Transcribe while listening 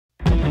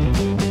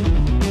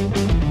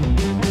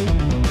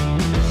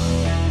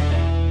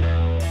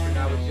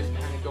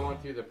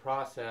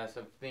process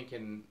of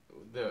thinking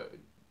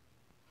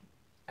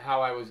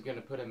how I was going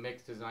to put a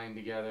mix design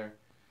together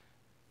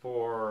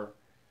for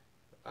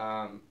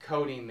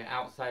coating the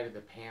outside of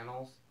the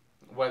panels,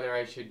 whether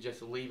I should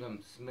just leave them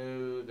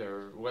smooth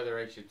or whether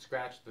I should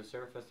scratch the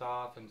surface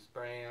off and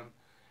spray them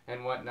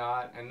and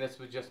whatnot. And this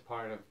was just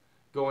part of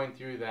going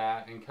through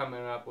that and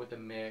coming up with a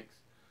mix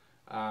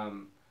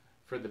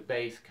for the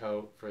base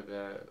coat for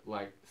the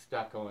like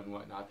stucco and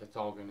whatnot that's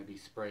all going to be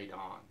sprayed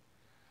on.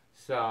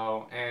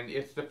 So, and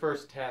it's the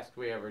first test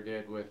we ever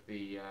did with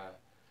a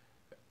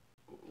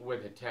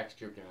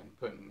texture gun,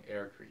 putting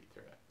Aircrete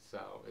through it.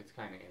 So it's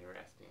kind of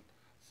interesting.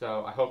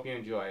 So I hope you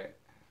enjoy it.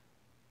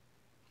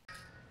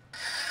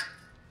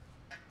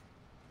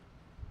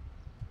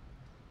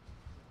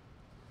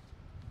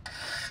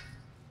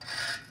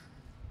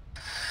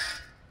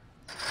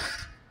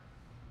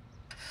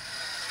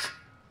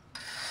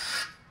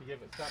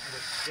 Give it something to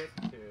stick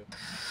to.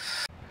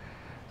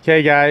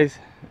 Okay guys,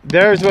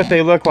 there's what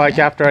they look like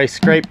after I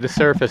scrape the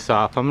surface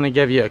off. I'm going to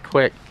give you a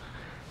quick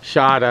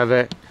shot of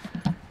it.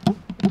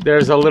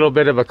 There's a little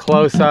bit of a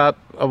close-up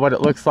of what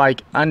it looks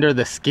like under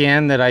the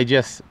skin that I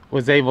just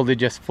was able to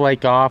just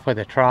flake off with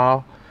a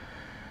trowel.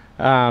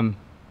 And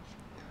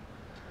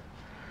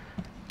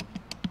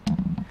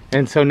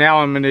so now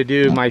I'm going to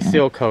do my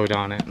seal coat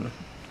on it.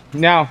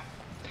 Now,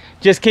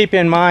 just keep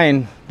in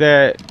mind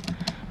that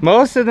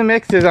most of the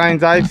mix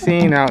designs I've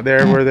seen out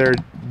there where they're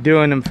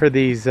doing them for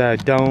these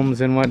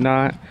domes and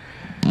whatnot,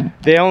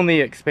 they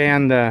only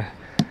expand the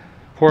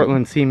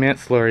Portland cement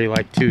slurry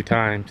like 2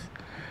 times.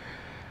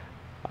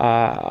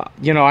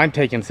 You know, I'm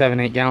taking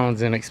 7-8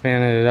 gallons and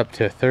expanding it up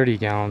to 30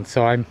 gallons,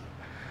 so I'm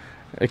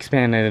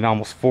expanding it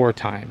almost 4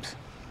 times.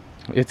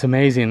 It's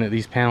amazing that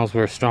these panels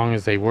were as strong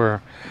as they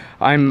were.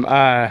 I'm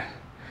gonna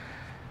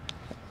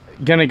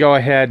go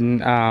ahead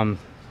and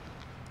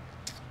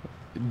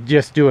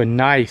just do a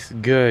nice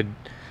good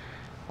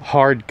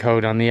hard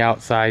coat on the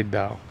outside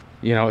though.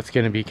 You know, it's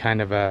going to be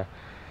kind of a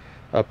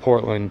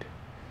Portland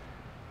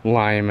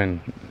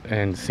lime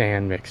and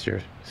sand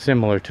mixture,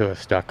 similar to a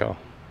stucco.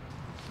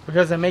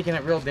 Because I'm making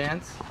it real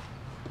dense,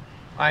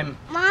 Mommy,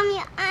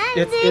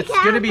 it's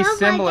going to be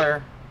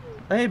similar.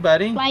 Hey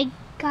buddy,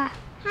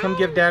 come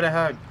give Dad a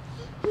hug.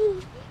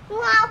 You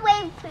want to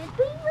play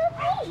frisbee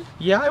with me?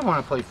 Yeah, I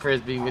want to play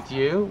frisbee with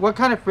you. What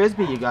kind of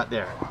frisbee you got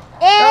there?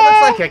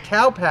 That looks like a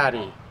cow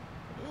patty.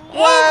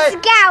 What?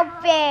 It's cow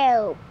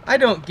poo. I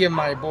don't give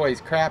my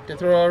boys crap to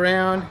throw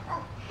around.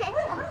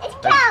 It's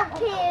cow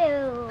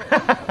poo.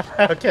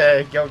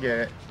 Okay, go get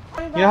it.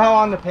 You know how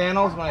on the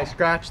panels when I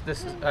scratch this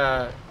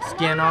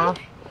skin off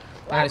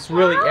and it's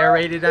really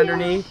aerated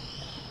underneath?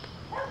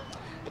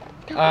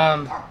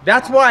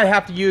 That's why I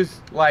have to use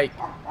like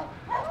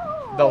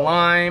the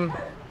lime,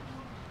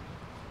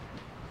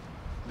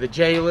 the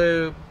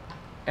J-lube,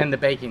 and the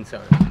baking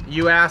soda.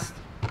 You asked,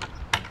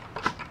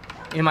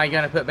 am I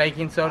gonna put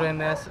baking soda in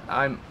this?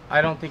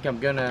 I don't think I'm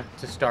gonna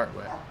to start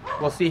with.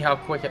 We'll see how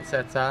quick it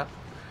sets up.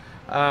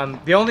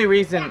 The only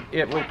reason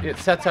it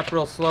sets up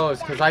real slow is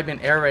because I've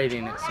been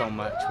aerating it so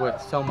much with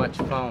so much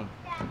foam,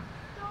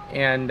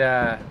 and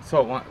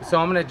so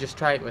I'm gonna just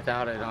try it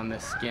without it on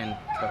this skin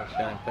coat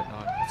that I'm putting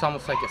on. It's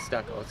almost like a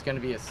stucco. It's gonna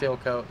be a seal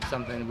coat,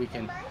 something we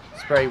can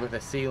spray with a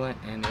sealant,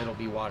 and it'll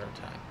be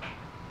watertight.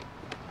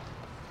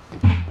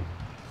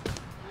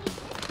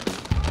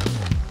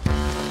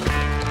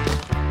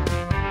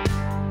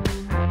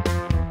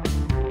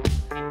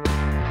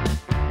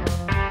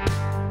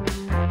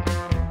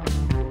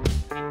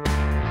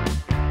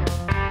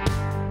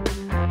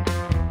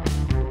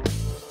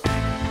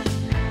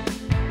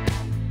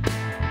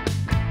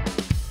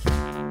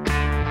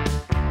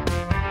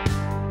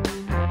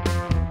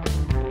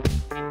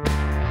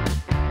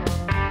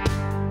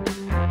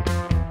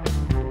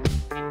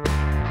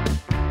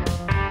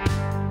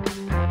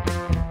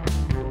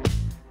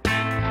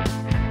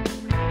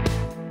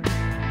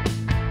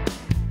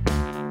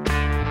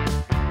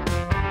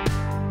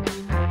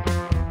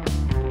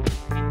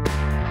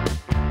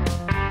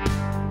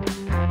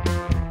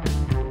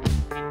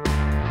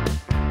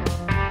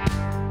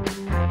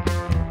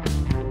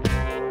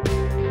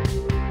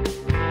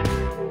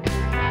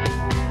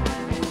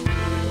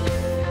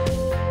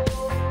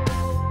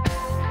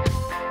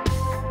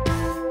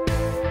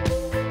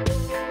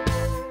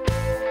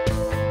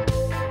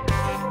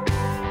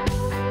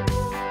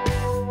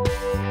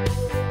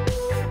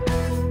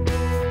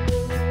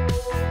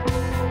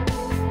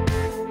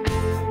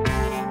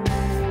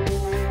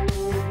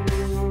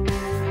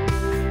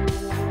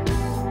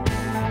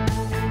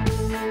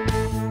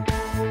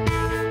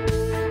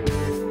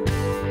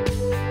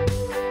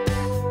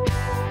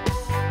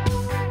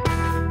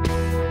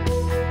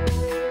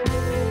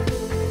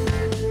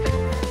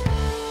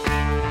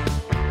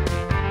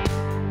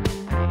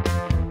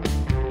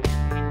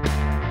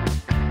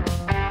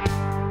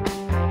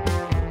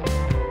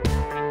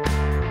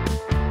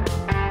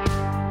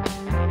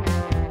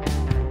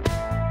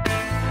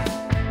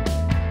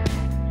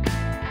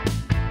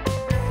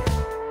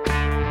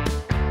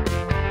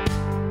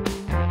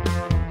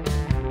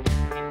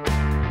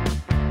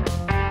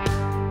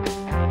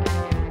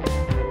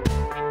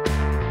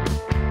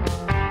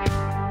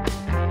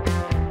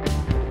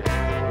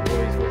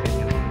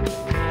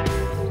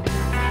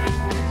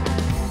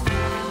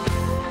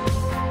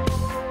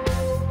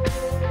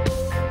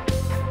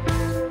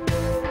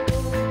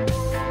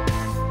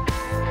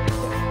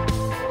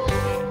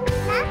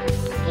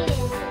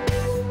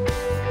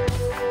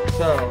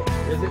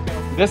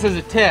 This is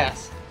a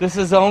test. This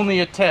is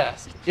only a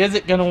test. Is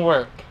it gonna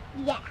work?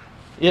 Yeah.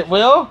 It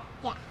will?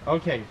 Yeah.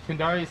 Okay,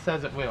 Kandari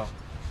says it will.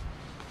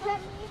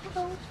 Let me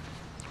go.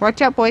 Watch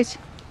out, boys.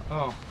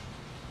 Oh.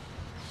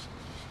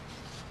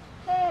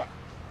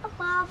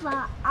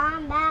 Papa,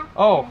 I'm back.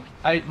 Oh,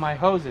 my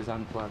hose is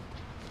unplugged.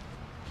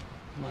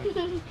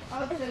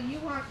 Oh, so you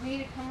want me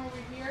to come over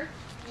here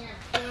and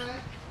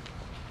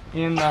put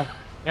In the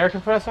air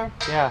compressor?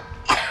 Yeah.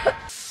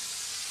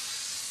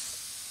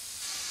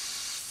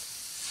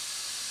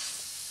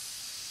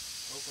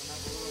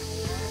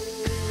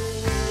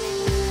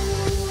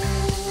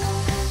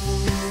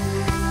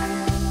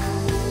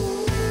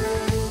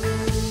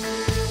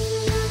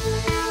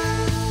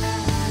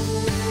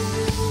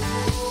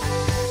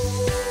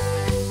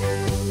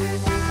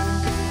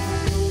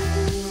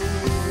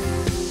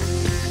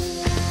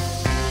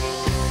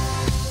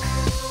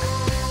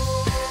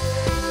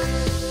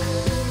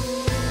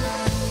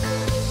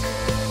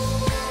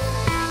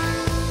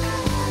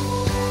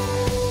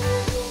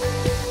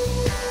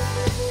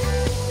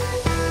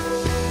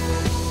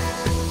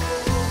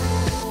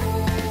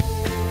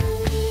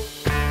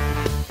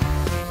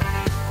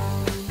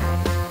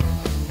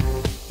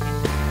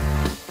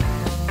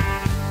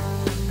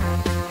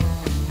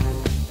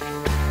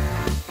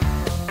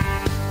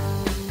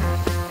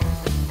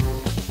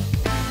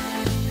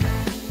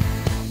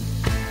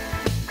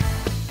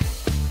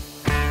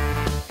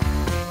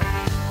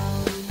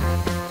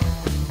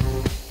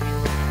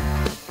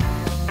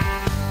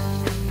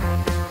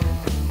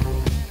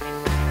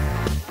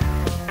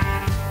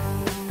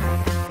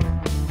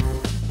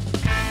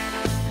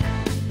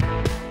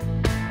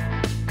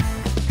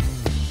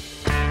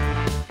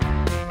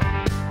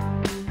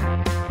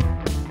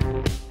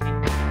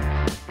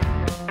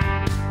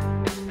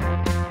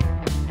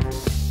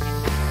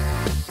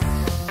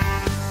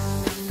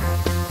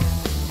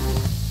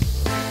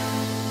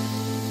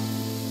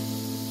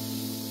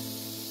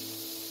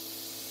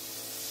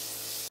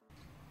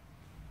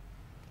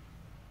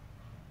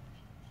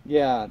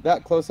 Yeah,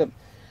 that close up.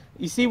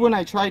 You see, when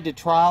I tried to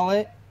trowel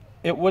it,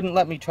 it wouldn't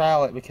let me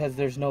trowel it because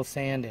there's no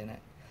sand in it.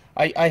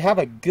 I have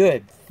a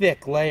good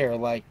thick layer,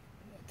 like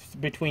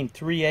between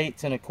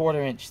 3/8 and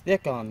 1/4 inch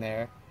thick on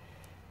there,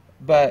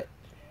 but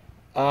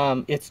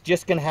it's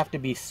just gonna have to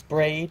be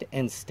sprayed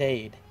and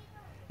stayed.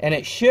 And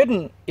it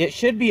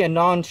should be a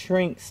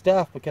non-shrink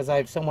stuff because I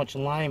have so much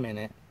lime in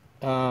it.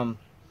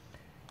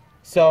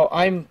 So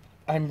I'm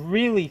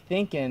really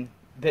thinking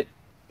that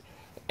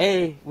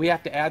A, we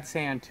have to add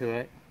sand to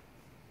it,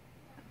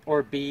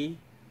 or B,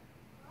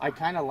 I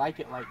kind of like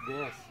it like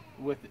this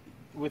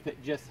with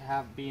it just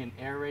being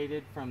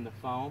aerated from the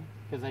foam,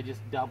 because I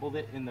just doubled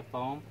it in the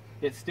foam.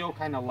 It's still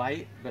kind of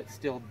light, but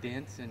still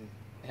dense and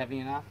heavy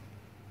enough.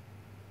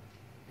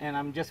 And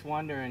I'm just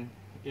wondering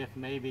if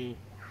maybe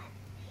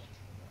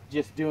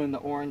just doing the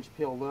orange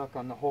peel look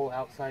on the whole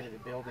outside of the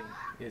building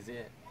is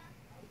it.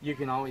 You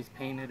can always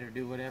paint it or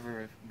do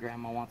whatever if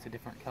Grandma wants a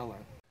different color.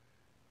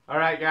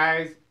 Alright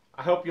guys,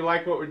 I hope you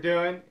like what we're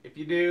doing. If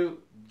you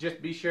do,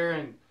 just be sure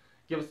and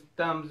give us a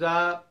thumbs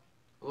up,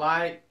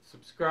 like,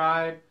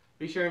 subscribe.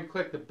 Be sure and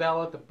click the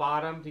bell at the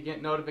bottom to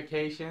get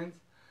notifications.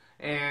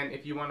 And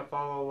if you want to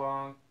follow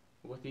along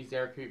with these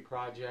Aircrete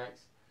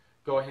projects,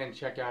 go ahead and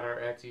check out our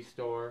Etsy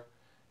store.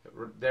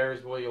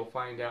 There's where you'll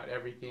find out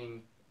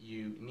everything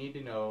you need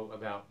to know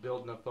about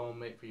building a foam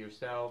mitt for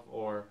yourself,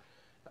 or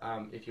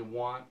if you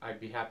want, I'd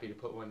be happy to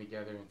put one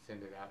together and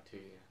send it out to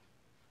you.